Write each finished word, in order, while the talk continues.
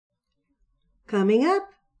Coming up,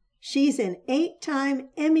 she's an 8-time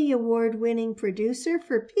Emmy Award-winning producer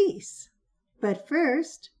for Peace. But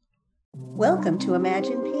first, welcome to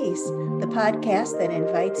Imagine Peace, the podcast that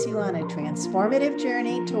invites you on a transformative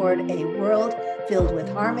journey toward a world filled with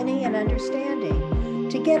harmony and understanding.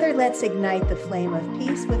 Together, let's ignite the flame of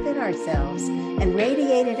peace within ourselves and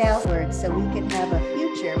radiate it outward so we can have a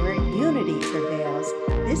future where unity prevails.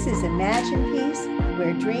 This is Imagine Peace,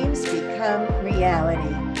 where dreams become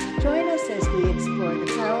reality. Join us as we explore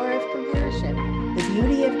the power of compassion, the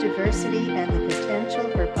beauty of diversity, and the potential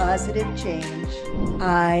for positive change.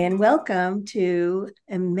 Hi, and welcome to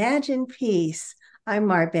Imagine Peace. I'm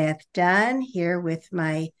Marbeth Dunn, here with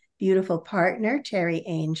my beautiful partner, Terry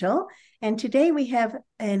Angel. And today we have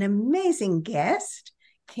an amazing guest,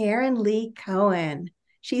 Karen Lee Cohen.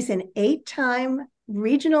 She's an 8-time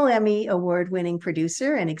Regional Emmy Award-winning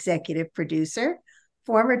producer and executive producer,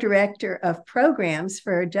 former director of programs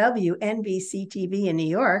for WNBC TV in New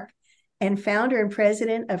York, and founder and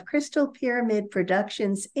president of Crystal Pyramid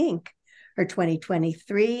Productions, Inc. Her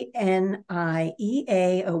 2023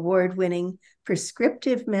 NIEA award-winning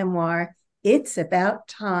prescriptive memoir, It's About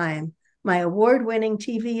Time, My Award-Winning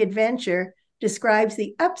TV Adventure, describes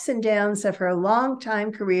the ups and downs of her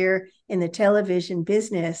long-time career in the television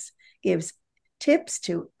business, gives tips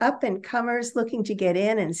to up-and-comers looking to get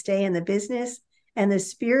in and stay in the business, and the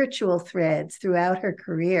spiritual threads throughout her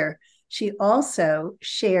career. She also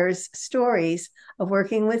shares stories of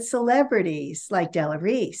working with celebrities like Della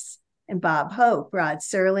Reese and Bob Hope, Rod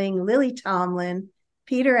Serling, Lily Tomlin,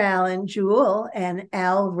 Peter Allen, Jewel, and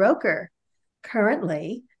Al Roker.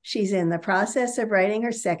 Currently, she's in the process of writing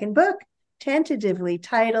her second book, tentatively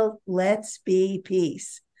titled Let's Be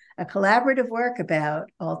Peace, a collaborative work about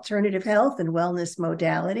alternative health and wellness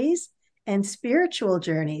modalities and spiritual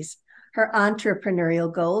journeys. Her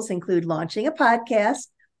entrepreneurial goals include launching a podcast,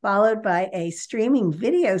 followed by a streaming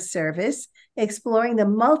video service, exploring the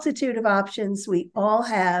multitude of options we all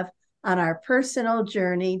have on our personal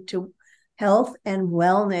journey to health and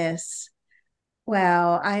wellness.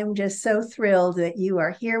 Wow, I'm just so thrilled that you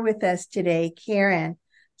are here with us today, Karen.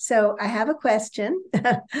 So I have a question.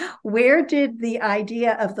 Where did the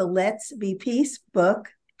idea of the Let's Be Peace book,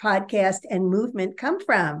 podcast, and movement come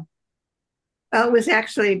from? Well, it was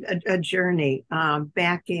actually a journey.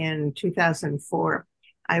 Back in 2004,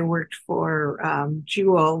 I worked for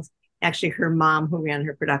Jewel, actually her mom, who ran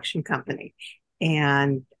her production company.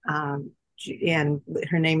 And her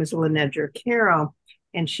name is Lenedra Carroll,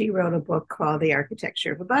 and she wrote a book called The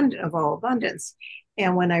Architecture of All Abundance.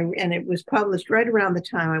 And it was published right around the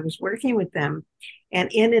time I was working with them. And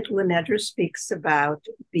in it, Lenedra speaks about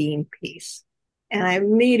being peace. And I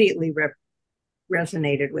immediately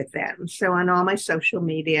resonated with that. And so on all my social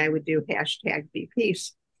media, I would do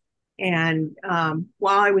 #BePeace. And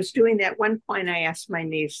while I was doing that, one point I asked my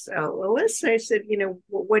niece, Alyssa, I said,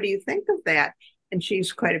 what do you think of that? And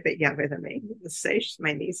she's quite a bit younger than me. Let's say she's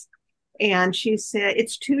my niece. And she said,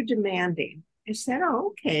 it's too demanding. I said, oh,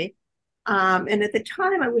 okay. And at the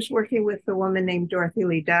time I was working with a woman named Dorothy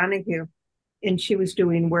Lee Donahue, and she was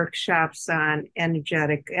doing workshops on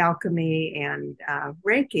energetic alchemy and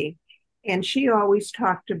Reiki. And she always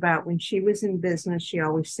talked about when she was in business, she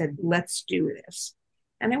always said, let's do this.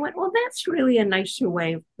 And I went, well, that's really a nicer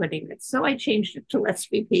way of putting it. So I changed it to Let's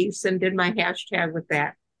Be Peace and did my hashtag with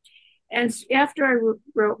that. And after I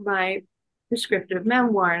wrote my prescriptive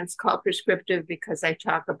memoir, and it's called Prescriptive because I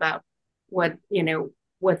talk about what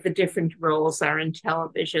the different roles are in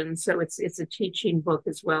television. So it's a teaching book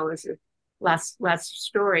as well as lots of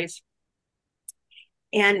stories.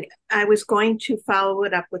 And I was going to follow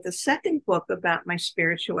it up with a second book about my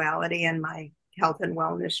spirituality and my health and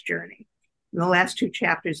wellness journey. And the last 2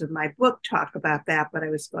 chapters of my book talk about that, but I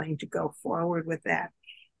was going to go forward with that.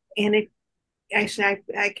 And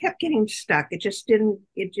I kept getting stuck. It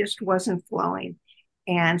just wasn't flowing.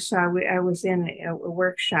 And so I was in a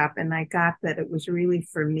workshop, and I got that it was really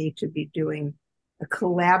for me to be doing a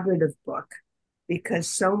collaborative book, because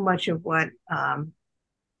so much of what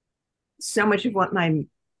my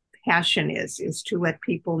passion is to let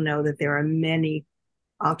people know that there are many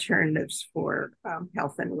alternatives for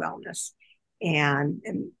health and wellness. And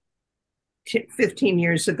 15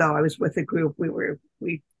 years ago, I was with a group. We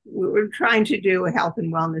were trying to do a health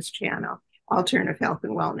and wellness channel, alternative health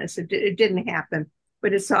and wellness. It didn't happen,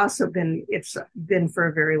 but it's been for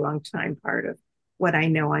a very long time part of what I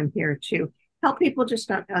know I'm here to help people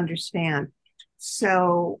just understand.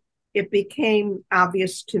 So it became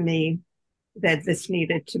obvious to me that this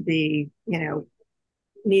needed to be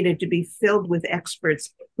filled with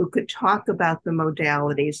experts who could talk about the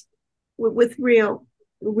modalities with real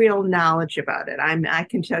knowledge about it. I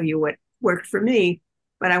can tell you what worked for me,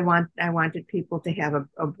 but I wanted people to have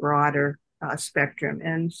a broader spectrum,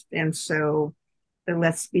 and so the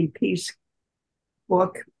Let's Be Peace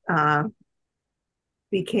book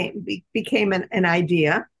became an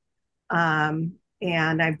idea.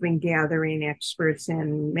 And I've been gathering experts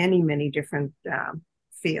in many different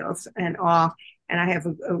fields, and I have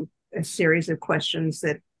a series of questions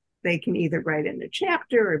that they can either write in a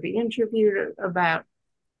chapter or be interviewed about.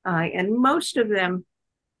 And most of them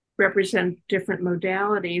represent different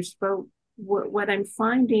modalities. But what I'm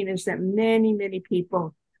finding is that many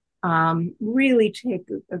people really take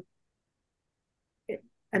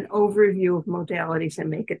an overview of modalities and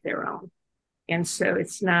make it their own. And so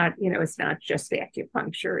it's not just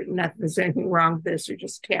acupuncture. Not there's anything wrong with this, or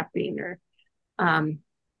just tapping, or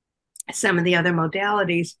some of the other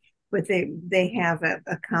modalities, but they have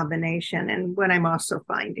a combination. And what I'm also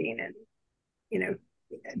finding, and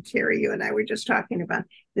Terry, you and I were just talking about,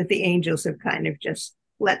 that the angels have kind of just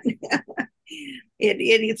let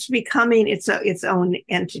it's becoming its own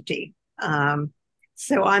entity.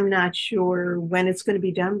 So I'm not sure when it's going to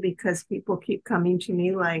be done, because people keep coming to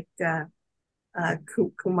me, like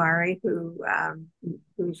Kumari,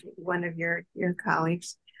 who's one of your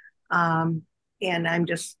colleagues, and I'm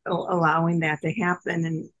just allowing that to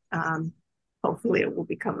happen, and hopefully it will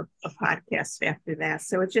become a podcast after that.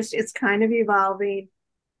 So it's kind of evolving,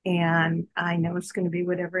 and I know it's going to be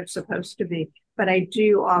whatever it's supposed to be. But I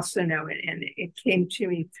do also know, and it came to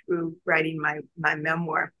me through writing my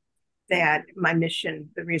memoir, that my mission,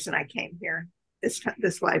 the reason I came here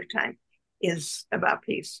this lifetime, is about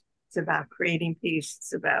peace. It's about creating peace.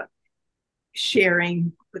 It's about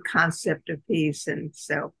sharing the concept of peace. And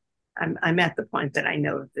so I'm at the point that I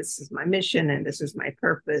know that this is my mission and this is my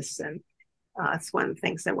purpose. And it's one of the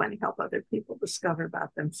things I want to help other people discover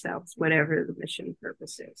about themselves, whatever the mission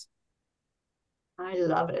purpose is. I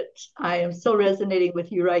love it. I am so resonating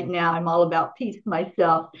with you right now. I'm all about peace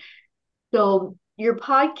myself. So your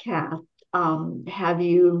podcast, have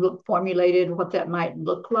you formulated what that might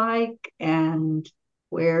look like, and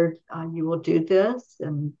where you will do this?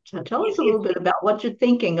 And tell us a little bit about what you're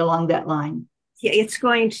thinking along that line. Yeah, it's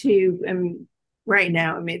going to, right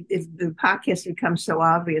now, the podcast becomes so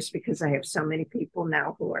obvious because I have so many people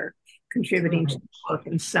now who are contributing to the book,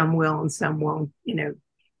 and some will and some won't,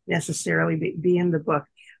 necessarily be in the book.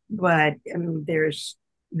 But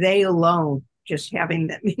they alone, just having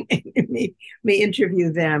them, me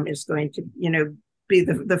interview them is going to, be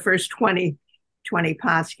the first 20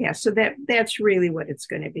 podcasts. So that's really what it's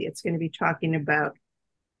going to be. It's going to be talking about,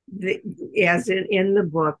 as in the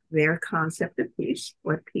book, their concept of peace,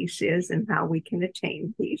 what peace is, and how we can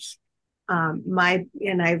attain peace. I've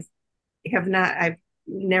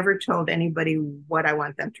never told anybody what I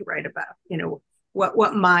want them to write about,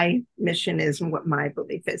 what my mission is and what my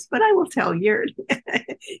belief is. But I will tell your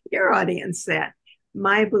audience that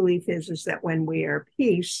my belief is that when we are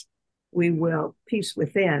peace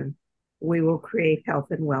within, we will create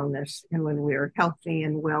health and wellness. And when we are healthy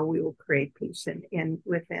and well, we will create peace in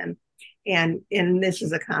within. And this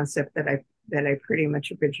is a concept that I pretty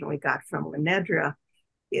much originally got from Lenedra,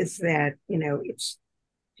 is that,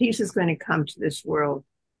 peace is going to come to this world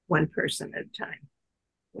one person at a time.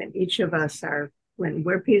 When each of us when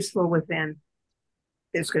we're peaceful within,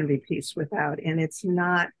 there's going to be peace without. And it's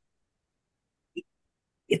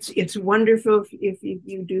wonderful if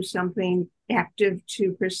you do something active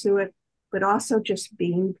to pursue it, but also just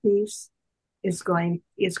being peace is going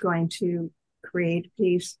to create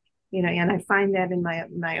peace. And I find that in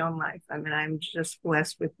my own life. I'm just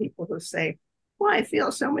blessed with people who say, well, I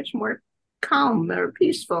feel so much more calm or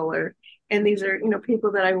peaceful, and these are,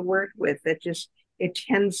 people that I work with, that just, it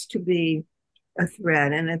tends to be a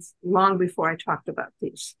thread. And it's long before I talked about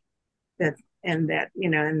peace, and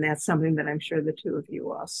that's something that I'm sure the two of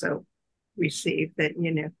you also receive, that,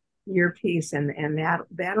 your peace and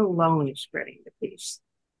that alone is spreading the peace.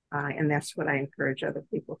 And that's what I encourage other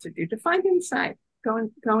people to do, to find inside, go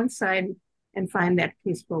inside and find that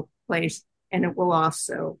peaceful place. And it will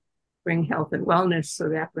also bring health and wellness. So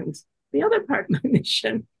that brings the other part of my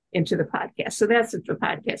mission into the podcast. So that's what the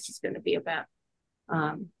podcast is going to be about.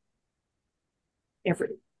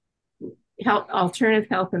 Alternative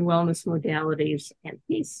health and wellness modalities and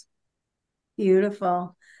peace.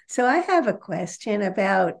 Beautiful. So I have a question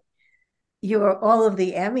about all of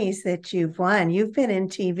the Emmys that you've won. You've been in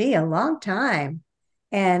TV a long time,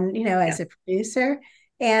 and as a producer.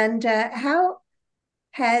 And how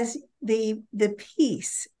has the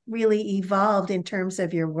piece really evolved in terms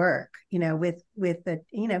of your work? With the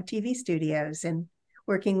TV studios and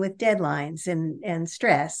working with deadlines and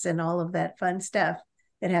stress and all of that fun stuff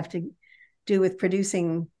that have to do with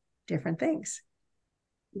producing different things.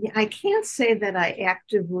 Yeah, I can't say that I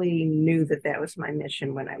actively knew that that was my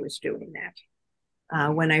mission when I was doing that.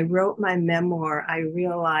 When I wrote my memoir, I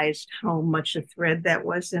realized how much a thread that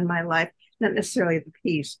was in my life. Not necessarily the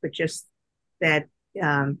peace, but just that,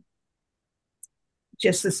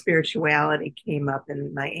 just the spirituality came up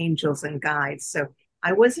and my angels and guides. So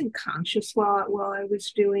I wasn't conscious while I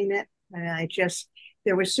was doing it. And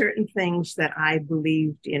there were certain things that I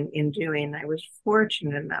believed in doing. I was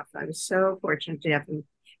fortunate enough. I was so fortunate to have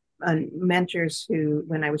mentors who,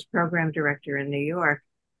 when I was program director in New York,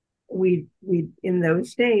 we in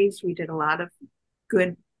those days we did a lot of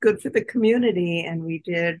good for the community, and we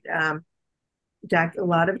did a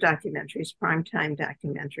lot of documentaries, primetime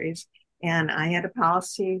documentaries. And I had a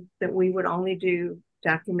policy that we would only do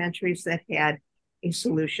documentaries that had a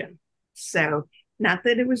solution. So not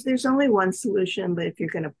that there's only one solution, but if you're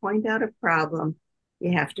going to point out a problem,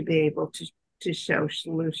 you have to be able to show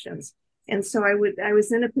solutions. And so I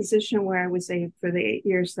was in a position where I was for the 8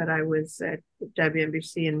 years that I was at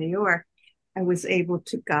WNBC in New York, I was able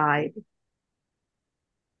to guide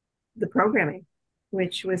the programming,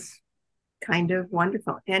 which was kind of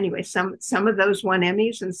wonderful. Anyway, some of those won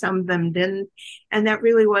Emmys and some of them didn't, and that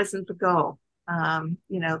really wasn't the goal.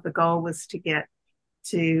 The goal was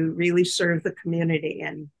to really serve the community.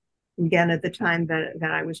 And again, at the time that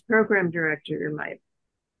I was program director, my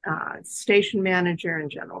station manager and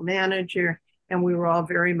general manager, and we were all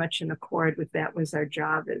very much in accord with that was our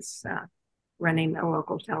job as running a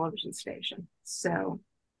local television station. So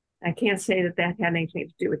I can't say that had anything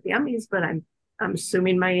to do with the Emmys, but I'm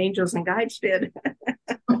assuming my angels and guides did.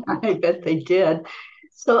 I bet they did.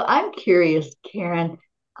 So I'm curious, Karen,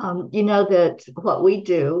 you know that what we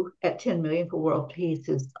do at 10 Million for World Peace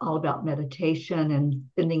is all about meditation and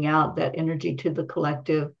sending out that energy to the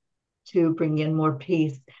collective to bring in more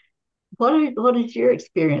peace. What is your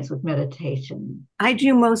experience with meditation? I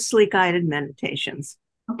do mostly guided meditations.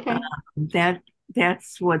 Okay.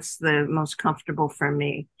 That's what's the most comfortable for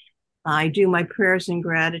me. I do my prayers and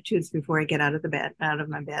gratitudes before I get out of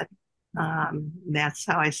my bed. That's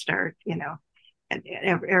how I start,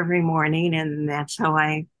 every morning. And that's how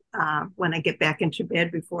when I get back into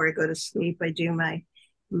bed before I go to sleep, I do my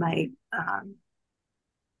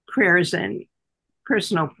prayers and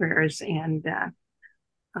personal prayers and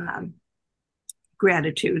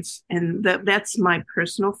gratitudes. And that's my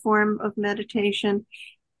personal form of meditation.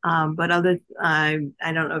 But I don't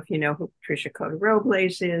know if you know who Patricia Cota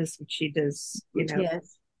Robles is. She does,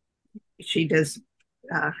 Yes. She does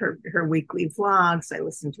her weekly vlogs. I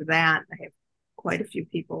listen to that. I have quite a few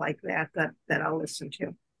people like that I'll listen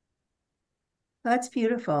to. That's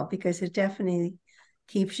beautiful because it definitely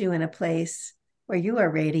keeps you in a place where you are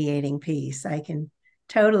radiating peace. I can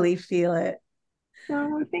totally feel it.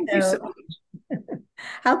 Oh, thank you so much.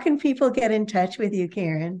 How can people get in touch with you,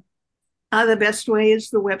 Karen? The best way is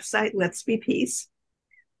the website, Let's Be Peace,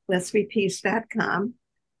 letsbepeace.com.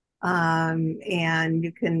 And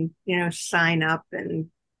you can, sign up, and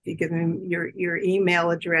you give them your email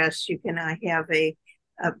address. You can have a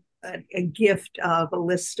gift of a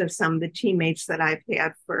list of some of the teammates that I've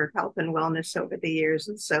had for health and wellness over the years.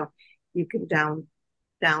 And so you can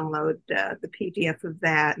download the PDF of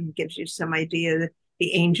that, and gives you some idea.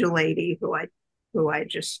 The angel lady who I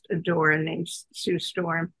just adore, named Sue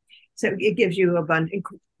Storm. So it gives you a bunch.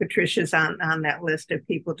 Patricia's on that list of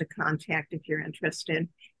people to contact if you're interested.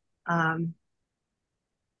 And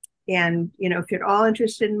if you're all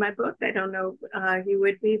interested in my book, I don't know you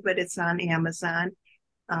would be, but it's on Amazon.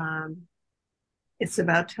 It's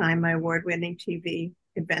About Time, my award-winning TV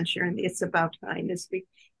adventure, and It's About Time is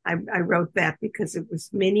I wrote that because it was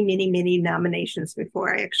many, many, many nominations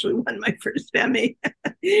before I actually won my first Emmy.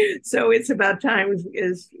 So It's About Time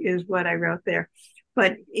is what I wrote there.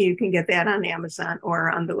 But you can get that on Amazon or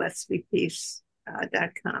on the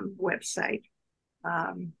letsbepeace.com website.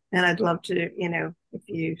 And I'd love to, if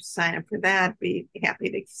you sign up for that, be happy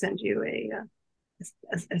to send you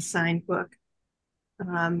a signed book.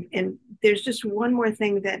 And there's just one more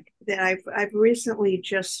thing that I've recently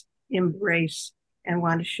just embraced and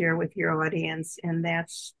want to share with your audience. And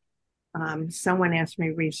that's someone asked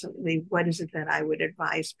me recently, what is it that I would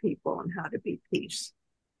advise people on how to be peace?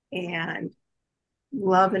 And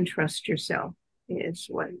love and trust yourself is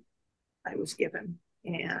what I was given.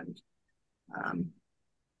 And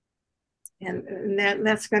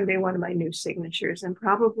that's going to be one of my new signatures. And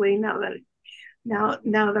probably now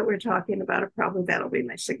that we're talking about it, probably that'll be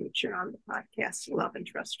my signature on the podcast. Love and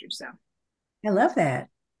trust yourself. I love that.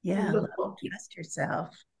 Yeah, Love and trust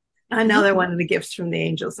yourself. Another one of the gifts from the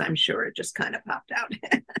angels, I'm sure. It just kind of popped out.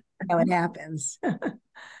 How it happens.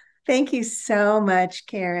 Thank you so much,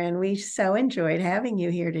 Karen. We so enjoyed having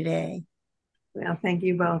you here today. Well, thank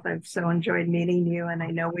you both. I've so enjoyed meeting you, and I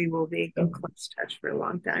know we will be in close touch for a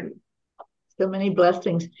long time. So many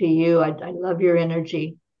blessings to you. I love your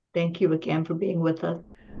energy. Thank you again for being with us.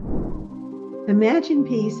 Imagine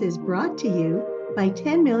Peace is brought to you by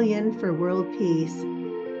 10 Million for World Peace.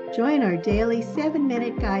 Join our daily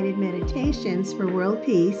 7-minute guided meditations for world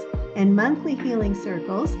peace and monthly healing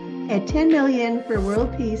circles at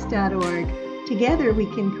 10millionforworldpeace.org. Together we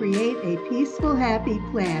can create a peaceful, happy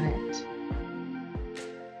planet.